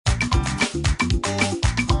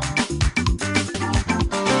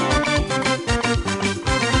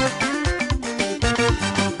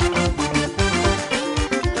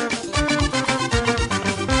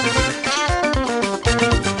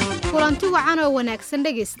oo wanaagsan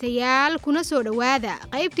dhageystayaal kuna soo dhawaada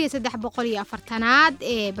qaybtii 340aad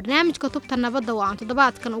ee barnaamijka tubta nabadda oo aan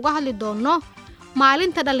toddobaadkan uga hadli doono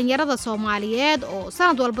maalinta dhalinyarada Soomaaliyeed oo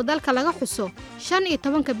sanad walba dalka laga xuso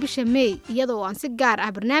 15 bisha May iyadoo aan si gaar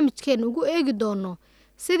ah barnaamijkeena ugu eegi doono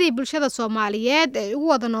sidii bulshada Soomaaliyeed ay ugu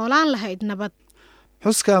wada noolaan lahayd nabad.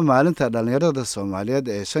 xuska maalinta dhalinyarada Soomaaliyeed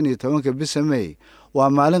ee 15 bisha May waa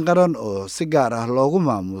maalin qaran oo si gaar ah loogu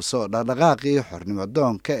maamuuso dhaqdhaqaaqii xornimo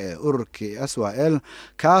doonka ee ururkii SYL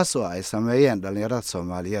kaas oo ay sameeyeen dhalinyarada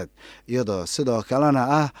Soomaaliyeed iyadoo sidoo kalena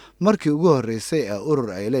ah markii ugu horeysay ee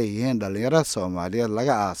urur ay leeyihiin dhalinyarada Soomaaliyeed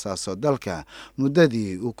laga aasaaso dalka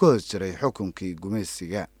muddadii uu ka hoos jiray xukunkii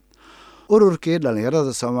gumaysiga. ururkii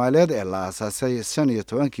dhalinyarada Soomaaliyeed ee la aasaasay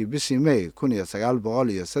 15 bishii May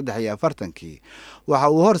 1943 waxa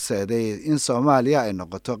uu horseeday in Soomaaliya ay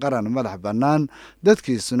noqoto qaran madax bannaan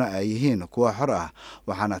dadkiisuna ay yihiin kuwa xor ah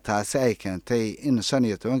waxaana taasi ay keentay in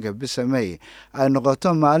 15 bisha May ay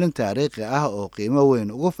noqoto maalin taariikhi ah oo qiimo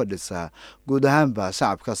weyn ugu fadhisa guud ahaanba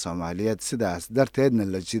shacabka Soomaaliyeed sidaas darteedna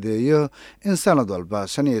la jideeyo in sanad walba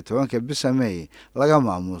 15 bisha May laga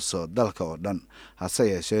maamuuso dalka oo dhan. hase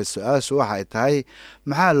yeeshee su'aashu waxay tahay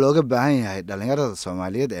maxaa looga baahan yahay dhalinyarada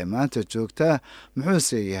Soomaaliyeed ee maanta joogta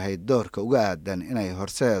muxuuse yahay doorka uga aadan inay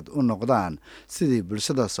horseed u noqdaan sidii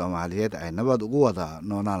bulshada Soomaaliyeed ay nabad ugu wada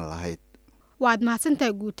noolaan lahayd. waad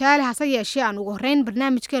mahadsantahay guutaale hase yeeshee aan ugu horeyn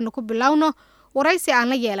barnaamijkeena ku bilowno waraysi aan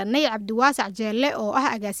la yeelanay Cabdiwaasac Jeelle oo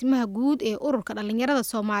ah agaasimaha guud ee ururka dhalinyarada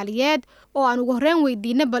Soomaaliyeed oo aan ugu horeyn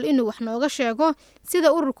weydiinay bal inuu wax nooga sheego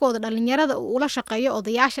sida ururkooda dhalinyarada uu ula shaqeeyo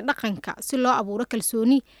odayaasha dhaqanka si loo abuuro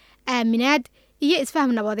kalsooni aaminaad iyo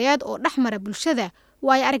isfaham nabadeed oo dhaxmara bulshada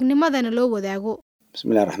way aragnimadana loo wadaago.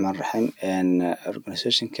 Bismillahirrahmanirrahim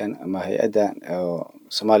organization-kan ama hay'adda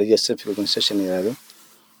Somali Civic Organization yiraahdo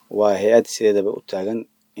waa hay'ad sideedaba u taagan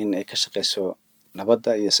in ay ka shaqeyso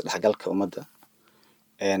nabadda iyo isdhexgalka ummadda.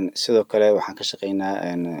 sidoo kale waxaan ka shaqeynaa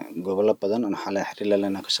gobollo badan oo xalay xiriir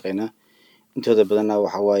lana ka shaqeynaa intooda badanna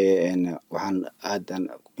waxa waaye waxaan aadan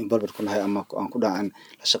involved ku nahay ama aan ku dhacan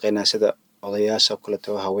la shaqeynaa sida odayaasha kala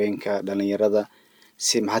tahay haweenka dhalinyarada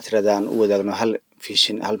si maxaa tiradaan u wadaagno hal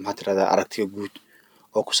vision hal maxaa tirada aragtiyo guud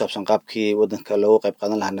oo ku saabsan qaabkii wadanka loogu qayb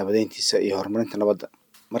qaadan lahaa nabadeyntiisa iyo horumarinta nabadda.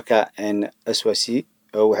 marka SYC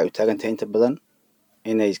waxay u taagan tahay inta badan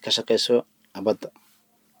inay ka shaqeyso nabadda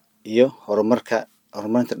iyo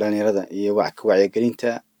horumarinta dhalinyarada iyo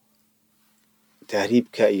wacyigelinta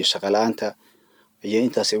tahriibka iyo shaqo la'aanta iyo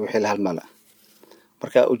intaas wixii la halmaala.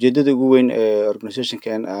 marka ujeedada ugu weyn ee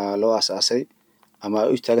organization-kan loo aasaasay ama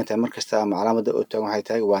u taagan tahay markasta ama calaamada u taagan waxay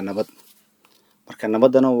tahay waa nabad. marka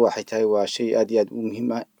nabadana waxay tahay waa shay aad iyo aad u muhiim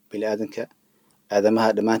ah bini'aadanka aadamaha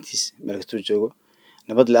dhamaantiis meel kasta joogo.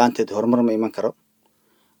 nabad la'aanteed horumar ma iman karo.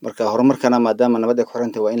 marka horumarkana maadaama nabad ay ku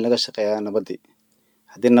xiran tahay waa in laga shaqeeyaa nabadii.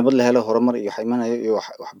 haddii nabad la helo horumar iyo xaymaanayo iyo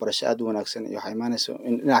waxbarasho aad u wanaagsan iyo xaymaanayso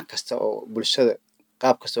in dhinac kasta oo bulshada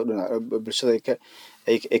qaab kasta oo dhinac bulshada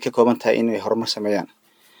ay ka kooban tahay inay horumar sameeyaan.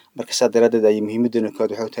 marka saa daraadeed ay muhiimaduna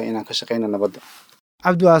kood waxay tahay inaan ka shaqeyno nabadda.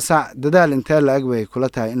 Cabdiwaasac dadaal intee la'eg bay kula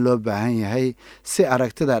tahay in loo baahan yahay si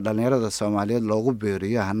aragtida dhalinyarada Soomaaliyeed loogu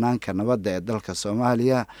beeriyo hanaanka nabadda ee dalka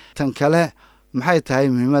Soomaaliya. tan kale maxay tahay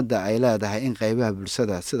muhiimadda ay leedahay in qaybaha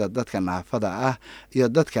bulshada sida dadka naafada ah iyo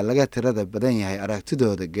dadka laga tirada badan yahay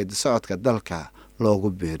aragtidooda geedi socodka dalka loogu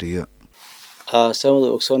beeriyo. samada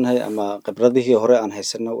ogsoonahay ama khibradihii hore aan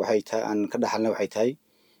haysano waxay tahay aan ka dhaxalna waxay tahay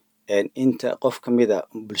inta qof kamid ah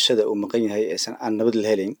bulshada uu maqan yahay aan nabad la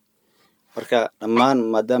helayn. marka dhammaan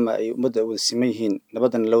maadaama ay ummadda wada siman yihiin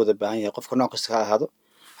nabadana la wada baahan yahay qofka nooc kasta ha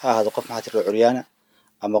ahaado qof maxaa tirada curyaana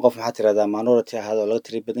ama qof maxaa tirada minority ha ahaado laga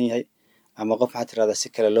tiri badan yahay ama qof maxaa tirada si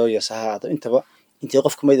kale loo yasahaado intaba intii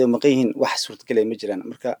qof kamid ah maqan yihiin wax suurtagal ah ma jiraan.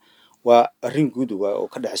 marka waa arrin guud oo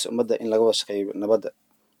ka dhaxayso ummadda in laga wada shaqeeyo nabadda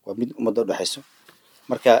waa mid ummadda u dhaxayso.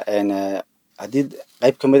 marka haddii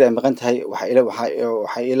qayb kamid ah ay maqan tahay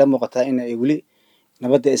waxay ila muuqataa in ay weli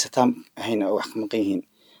nabadda aysan taam ahayn oo wax ka maqan yihiin.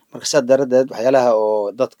 marka saa daraadeed waxyaalaha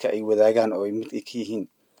oo dadka ay wadaagaan oo mid ay ka yihiin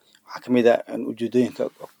waxaa kamid ah ujeedooyinka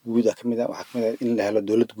guud kamid ah waxaa kamid ah in la helo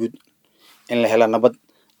dowlad guud in la helo nabad.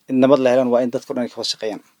 in nabad la helan waa in dadka dhan ay ka wada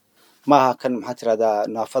shaqeeyaan. ma aha kan maxaa tiradaa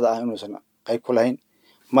naafada ah inuusan qayb ku lahayn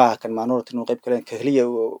ma aha kan minority inuu qayb ku lahayn kaliya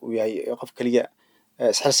uu yahay qof kaliya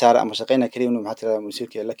isxil saara ama shaqeynaya kaliya inuu maxaa tiradaa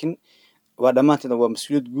mas'uulka laakiin waa dhammaanteen waa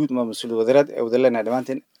mas'uuliyad guud ma mas'uuliyad wadareed ee wada leenahay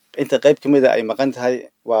dhammaanteen inta qayb kamid ah ay maqan tahay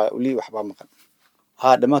waa weli waxba maqan.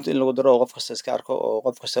 dhammaantood in lagu daro oo qof kasta iska arko oo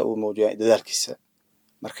qof kasta uu muujiyo dadaalkiisa.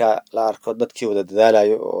 marka la arko dadkii wada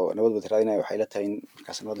dadaalayo oo nabad wada raadinayo waxay la tahay in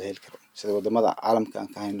markaas nabad la heli karo sida wadamada caalamka aan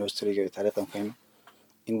ka hayno historyga iyo taariikhda aan ka hayno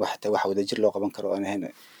in wax wadajir loo qaban karo aan ahayn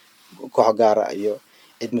koox gaar ah iyo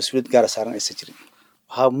cid mas'uuliyad gaar ah saaran aysan jirin.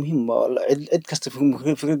 ها مهم عد كست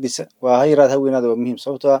فكرة ديسة وهاي راد هوي هذا مهم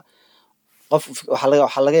صوتها قف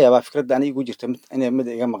وحلاقة يا بقى فكرة أنا يجو جرت أنا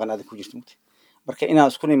مدة إيجام مقنع هذا كوجرت مت marka inaan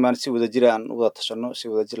isku nimaan si wada jir aan wada tashano si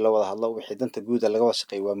wada jir la wada hadlo wixii danta guud laga wada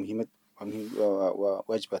shaqeeyo waa muhiimad waa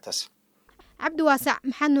waajibataas cabdi waasac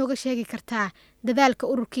maxaad nooga sheegi kartaa dadaalka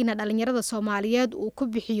ururkiina dhalinyarada Soomaaliyeed uu ku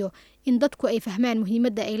bixiyo in dadku ay fahmaan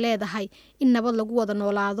muhiimadda ay leedahay in nabad lagu wada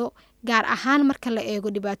noolaado gaar ahaan marka la eego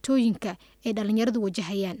dhibaatooyinka ay dhalinyaradu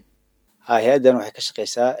wajahayaan hay'adan waxay ka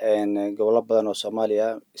shaqeysaa gobollo badan oo Soomaaliya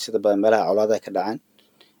sida badan meelaha colaadaha ka dhacaan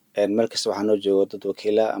meel kasta waxaa noo jooga dad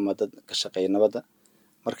wakiila ama dad ka shaqeeya nabadda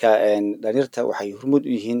marka dhalinyarta waxay hormuud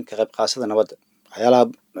u yihiin ka qayb qaadashada nabadda waxyaalaha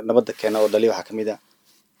nabadda keena oo dhaliya waxaa kamid ah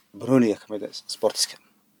banooniga kamid ah sportska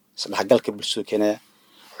isdhexgalka bulshada keenaya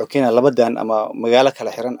wuxuu keenaa labadan ama magaalo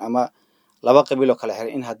kala xiran ama laba qabiil oo kala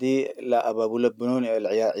xiran in haddii la abaabulo banooni la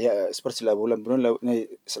ciyaar sports la abaabulo banooni inay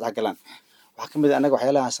isdhexgalaan waxaa kamid ah anaga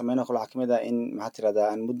waxyaalaha aan sameyno kale waxaa kamid ah in maxaa tirahdaa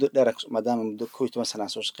aan muddo dheer maadaama muddo 11 sano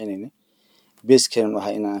aan soo shaqeynaynay beeskeenu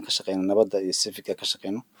waxa in aan ka shaqeyno nabadda iyo civica ka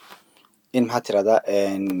shaqeyno in maxaa tirahdaa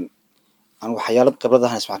aan waxyaalo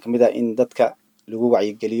khibradahan waxaa kamid ah in dadka lagu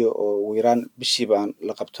wacyigeliyo oo ugu yaraan bishiiba aan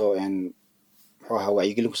la qabto muxuu ahaa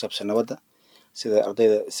wacyigelin ku saabsan nabadda sida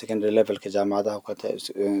ardayda secondary levelka jaamacadaha ku kata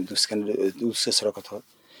dugsiga sare ka tahay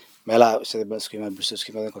meelaha sida isku yimaad bulshada isku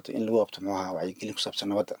yimaadaan karto in lagu qabto muxuu ahaa wacyigelin ku saabsan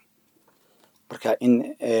nabadda marka in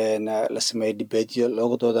la sameeyo dibeedyo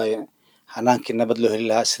looga doodayo hanaankii nabad loo heli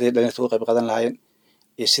lahaa sidii dhalinyarta uga qayb qaadan lahaayeen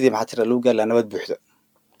iyo sidii maxaa tira lagu gaari lahaa nabad buuxda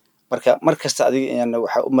marka mar kasta adiga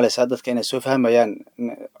waxaa u malaysaa dadka inay soo fahmayaan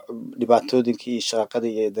dhibaatooyinkii iyo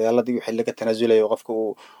shaqadii iyo dagaaladii wixii laga tanaasulayo qofka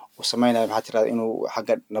uu sameynayo maxaa tirada inuu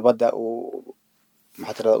xagga nabadda uu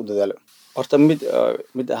maxaa tirada u dadaalo horta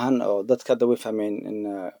mid ahaan oo dadka hadda way fahmeen in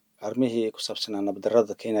arrimihii ku saabsanaa nabad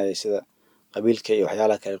darrada keenaya sida qabiilka iyo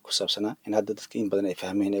waxyaalaha kale ku saabsanaa in hadda dadka in badan ay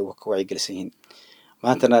fahmeen ay ka wacyigelisan yihiin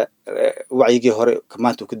maantana wacyigii hore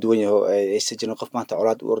maanta uu ka duwan yahay aysan jirin qof maanta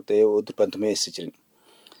colaad u ordayo oo durbaantumay aysan jirin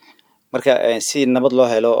marka si nabad loo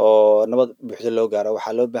helo oo nabad buuxda loo gaaro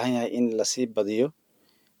waxaa loo baahan yahay in lasii badiyo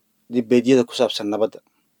dibeedyada ku saabsan nabadda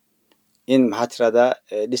in maxaa tirahdaa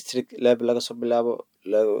district level laga soo bilaabo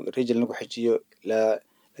region lagu xijiyo la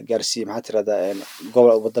gaarsiiyo maxaa tirahdaa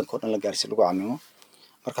gobol waddanka oo dhan la gaarsiiyo lagu camimo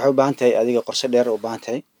marka waxay u baahan tahay adiga qorshe dheer u baahan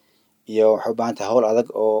tahay iyo waxay u baahan tahay hawl adag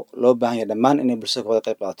oo loo baahan yahay dhammaan inay bulshada wada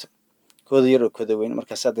qayb qaadato kooda yar oo kooda weyn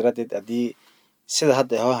marka saa daraadeed haddii sida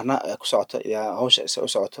hadda hawhana ku socoto iyo hawsha isa u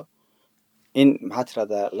socoto in maxaa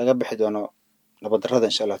tirahdaa laga bixi doono nabad darrada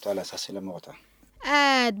insha allahu tacaala saasi la muuqata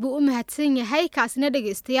aad buu u mahadsan yahay kaasina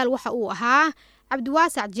dhegeystayaal waxa uu ahaa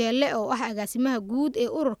cabdiwaasac jeelle oo ah agaasimaha guud ee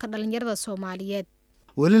ururka dhalinyarada Soomaaliyeed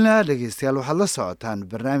welina dhegeystayaal waxaad la socotaan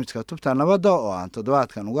barnaamijka tubta nabadda oo aan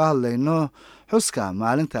toddobaadkan uga hadlayno xuska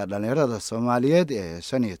maalinta dhalinyarada Soomaaliyeed ee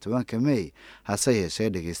 15 May hase yeeshee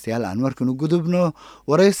dhegeystayaal aan markanu gudubno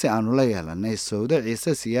waraysi aanu la yeelanay Sawda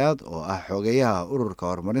Ciise Siyaad oo ah xogayaha ururka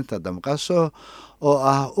horumarinta damqasho oo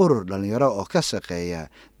ah urur dhalinyaro oo ka shaqeeya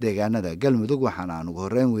deegaanada Galmudug waxaan aan ugu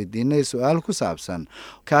horreyn weydiinay su'aal ku saabsan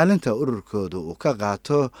kaalinta ururkoodu uu ka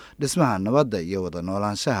qaato dhismaha nabadda iyo wada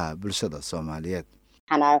noolaanshaha bulshada Soomaaliyeed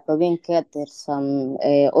أنا xubin ka tirsan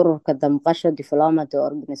ururka damqasho development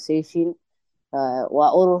organization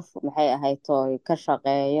waa urur maxay ahayd oo ka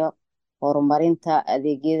shaqeeyo horumarinta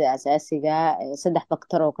adeegyada aasaasiga saddex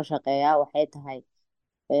faktor oo ka shaqeeya waxay tahay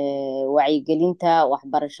wacyigelinta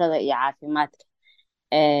waxbarashada iyo caafimaadka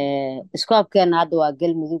iskoobkeena hadda waa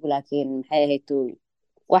Galmudug laakiin maxay ahayd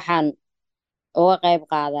waxaan uga qayb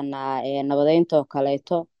qaadanaa nabadeynta oo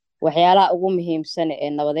kaleeto waxyaalaha ugu muhiimsan ee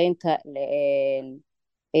nabadeynta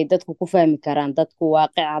ay dadku ku fahmi karaan dadku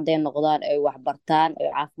waaqic hadday noqdaan ay waxbartaan ay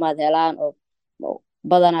caafimaad helaan oo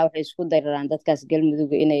badanaa waxay isku dariraan dadkaas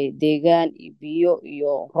Galmudug inay deegaan iyo biyo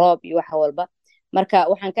iyo roob iyo wax walba marka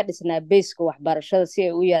waxaan ka dhisnaa beeska waxbarashada si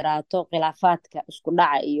ay u yaraato khilaafaadka isku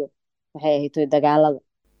dhaca iyo waxay ahayd dagaalada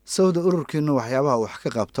Sawda ururkiinu waxyaabaha wax ka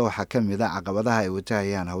qabto waxaa ka mid ah caqabadaha ay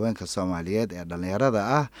wajahayaan haweenka Soomaaliyeed ee dhalinyarada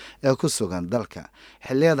ah ee ku sugan dalka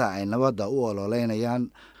xilliyada ay nabadda u ololeynayaan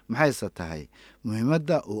maxayse tahay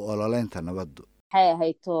muhiimadda u ololeynta nabaddu waxay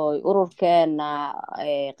ahayd ururkeena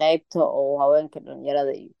qaybta oo haweenka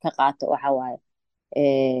dhalinyarada ka qaato waxa waaye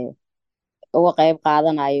uga qayb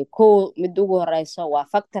qaadanayo mid ugu horeyso waa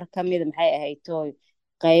factor ka mid maxay ahayd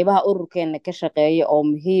qaybaha ururkeena ka shaqeeya oo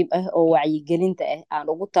muhiim ah oo wacyigelinta ah aan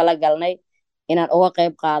ugu talagalnay inaan uga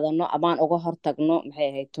qayb qaadano ama aan uga hortagno maxay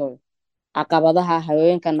ahayd caqabadaha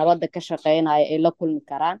haweenka nabadda ka shaqeynaya ay la kulmi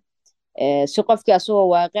karaan si qofkii asagoo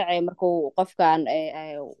waaqicay markuu qofkan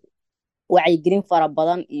wacyigelin fara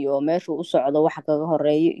badan iyo meeshuu u socdo waxa kaga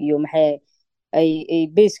horeeyo iyo maxay ay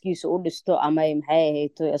beeskiisa u dhisto ama ay maxay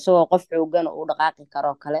ahayto isagoo qof xoogan u dhaqaaqi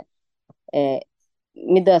karo kale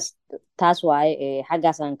midaas taas waaye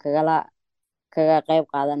xaggaasaan kaga qayb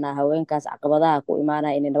qaadanaa haweenkaas caqabadaha ku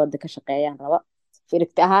imaanaya inay nabadda ka shaqeeyaan raba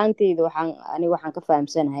firigta ahaanteyda waxaan ka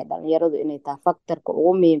fahamsanahay dhalinyaradu inay tahay faktorka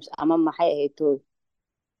ugu muhiimsan ama maxay ahayto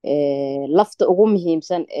lafta ugu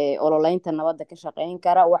muhiimsan ee ololeynta nabadda ka shaqeyn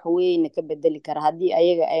kara wax weyna ka bedeli kara haddii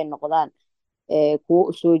ayaga ay noqdaan kuwo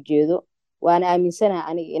u soo jeedo waana aaminsanahay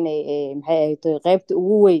aniga inay maxay ahayto qaybta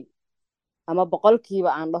ugu weyn ama boqolkiiba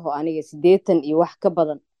aan dhaho aniga 80 iyo wax ka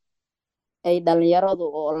badan ay dhalinyaradu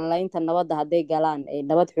oo ololeynta nabadda hadday galaan ay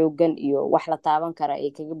nabad xoogan iyo wax la taaban kara ay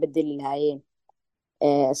kaga bedeli lahaayeen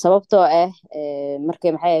sababtoo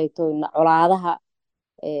markay maxay ahayto colaadaha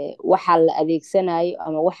waxa la adeegsanayo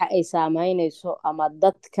ama waxa ay saameynayso ama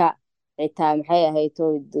dadka xitaa maxay ahayto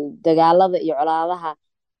dagaalada iyo colaadaha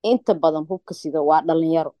inta badan hubka sida waa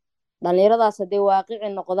dhalinyaradaas hadday waaqici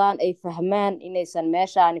noqdaan ay fahmaan inaysan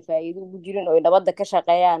meeshaani faa'iido ugu jirin oo nabadda ka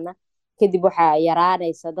shaqeeyaana kadib waxaa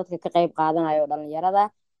yaraanaysa dadka ka qayb qaadanayo dhalinyarada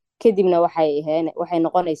kadibna waxay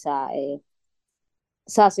noqonaysaa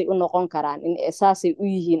saasay u noqon karaan saasay u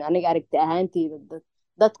yihiin aniga aragti ahaanteyda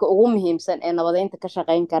dadka ugu muhiimsan ee nabadeynta ka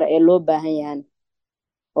shaqeyn kara ee loo baahan yahan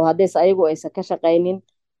oo haddays ayagu aysan ka shaqaynin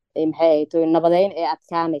maxay ahayto nabadeyn ee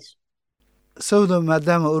adkaanayso sawdo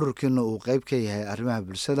maadaama ururkiina uu qayb ka yahay arrimaha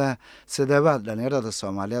bulshada sideebaad dhalinyarada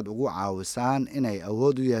soomaaliyeed ugu caawisaan inay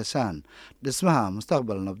awood u yeeshaan dhismaha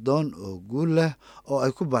mustaqbal nabdoon oo guul leh oo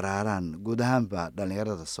ay ku baraaraan guud ahaanba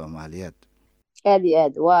dhalinyarada soomaaliyeed aad iyo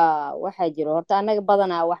aad waxaa jiro horta annaga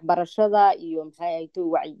badanaa waxbarashada iyo maxay ahayto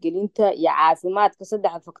wacyigelinta iyo caafimaadka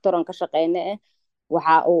 3 faktoran ka shaqeyna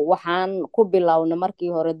waxaan ku bilowna markii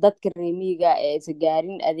hore dadka reemiga ee isa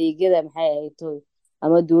gaarin adeegyada maxay ahayto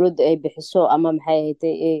ama dawladda ay bixiso ama maxay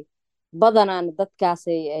ahaytay badanaan dadkaas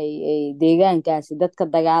ay deegaankaasi dadka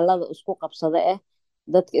dagaalada isku qabsada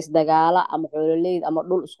dadka isdagaala ama xoololeyda ama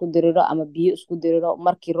dhul isku diriro ama biyo isku diriro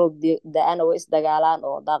markii roob da'ana way isdagaalaan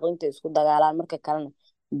oo daaqinta isku dagaalaan marka kalena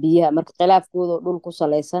biyaha marka khilaafkooda dhul ku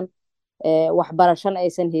saleysan waxbarashana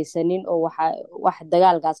aysan haysanin oo wax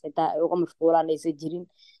dagaalkaas xitaa ay uga mashquulaan aysan jirin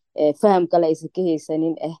faham kale aysan ka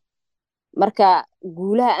haysanin marka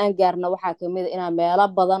guulaha aan gaarna waxaa kamid ah inaan meelo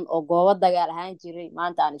badan oo goobo dagaal ahaan jiray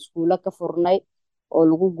maanta aan iskuulo ka furnay oo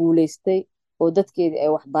lagu guuleystay oo dadkeedii ay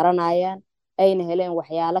wax baranayaan ayna heleen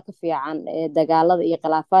waxyaalo ka fiican dagaalada iyo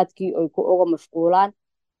khilaafaadkii ay ku uga mashquulaan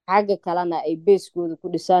xagga kalena ay beeskooda ku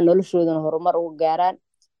dhisaan noloshoodana horumar uga gaaraan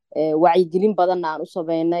wacyigelin badanna aan u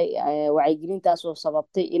sameynay wacyigelintaasoo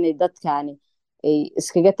sababtay inay dadkaani ay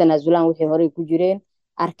iskaga tanaasulaan wixii horey ku jireen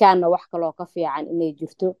arkaanna wax kaloo ka fiican inay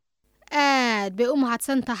jirto aad bay u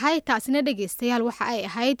mahadsan tahay taasina dhegeystayaal waxa ay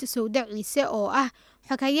ahayd Sawda Ciise oo ah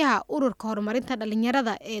xoghayaha ururka horumarinta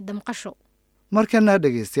dhalinyarada ee Damqasho markana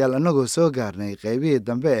dhegeystayaal anagoo soo gaarnay qaybihii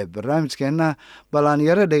dambe ee barnaamijkeena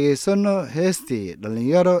balaanyaro dhegeysano heestii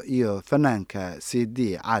dhalinyaro iyo fanaanka CD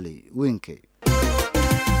Cali Winkey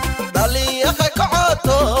dhalinyaro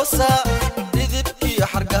kacotoosa didibkii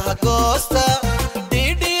xargaha goosta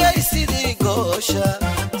dhidhiyay sidii goosha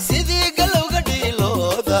sidii galowga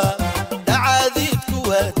dhiilooda dhacaadiidku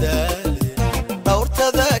wadaale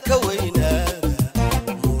dhawrtada ka weynaada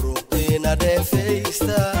muruqiina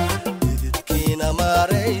dheefaysta dididkiina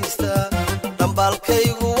maaraysta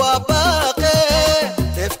dhambalkaygu waa baaqe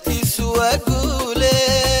deftiisu waa guule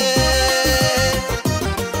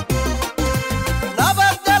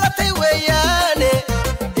nabadgalatay weeyaane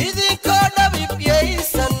idinkoo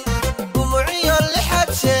dhabibyaysan gumuciyo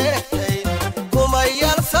lixad sheegtay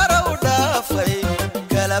kumayal sara u dhaafay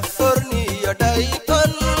California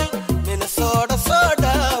Dayton Minnesota soo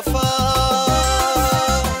dhaafa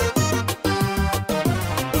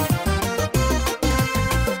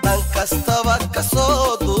dhan kastaba ka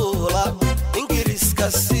soo duula ingiriiska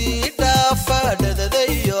sii dhaafa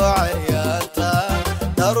dhadadayo cayaanta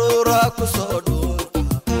daruura ku soo dhuunta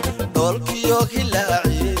dhoolkiyo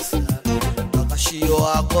hilaaciisa dhaqashiyo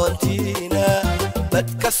aqoontiina bad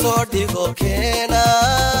ka soo dhigo keena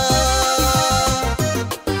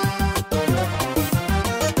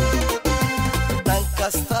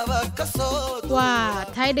waa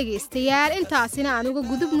tahay dhegeystayaal intaasina aan uga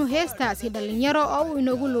gudubno heestaasi dhalinyaro oo uu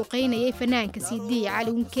inoogu luuqeynayay fanaanka CD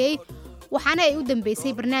Cali Winkey waxaana ay u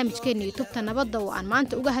dambeysay barnaamijkeena YouTube nabadda oo aan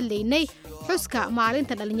maanta uga hadlaynay xuska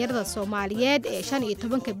maalinta dhalinyarada Soomaaliyeed ee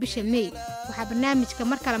 15 bisha May waxa barnaamijka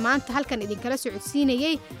mar kale maanta halkan idinkala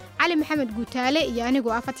socodsiinayay Cali Maxamed Guutaale iyo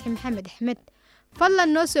anigoo Fatxi Maxamed Axmed fadlan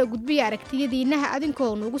noo soo gudbiya aragtiyadiina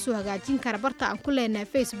adinkoo nagu soo hagaajin kara barta aan ku leenahay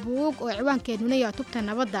Facebook oo ciwaankeeduna yahay YouTube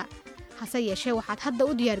nabadda hase yeeshee waxaad hadda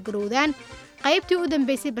u diyaar garowdaan qaybtii u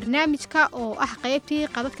dambeysay barnaamijka oo ah qaybtii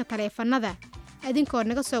qadadka taleefanada adinkoo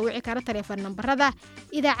naga soo wici kara taleefan nambarada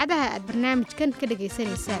idaacadaha aad barnaamijkan ka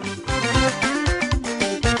dhageysanaysaan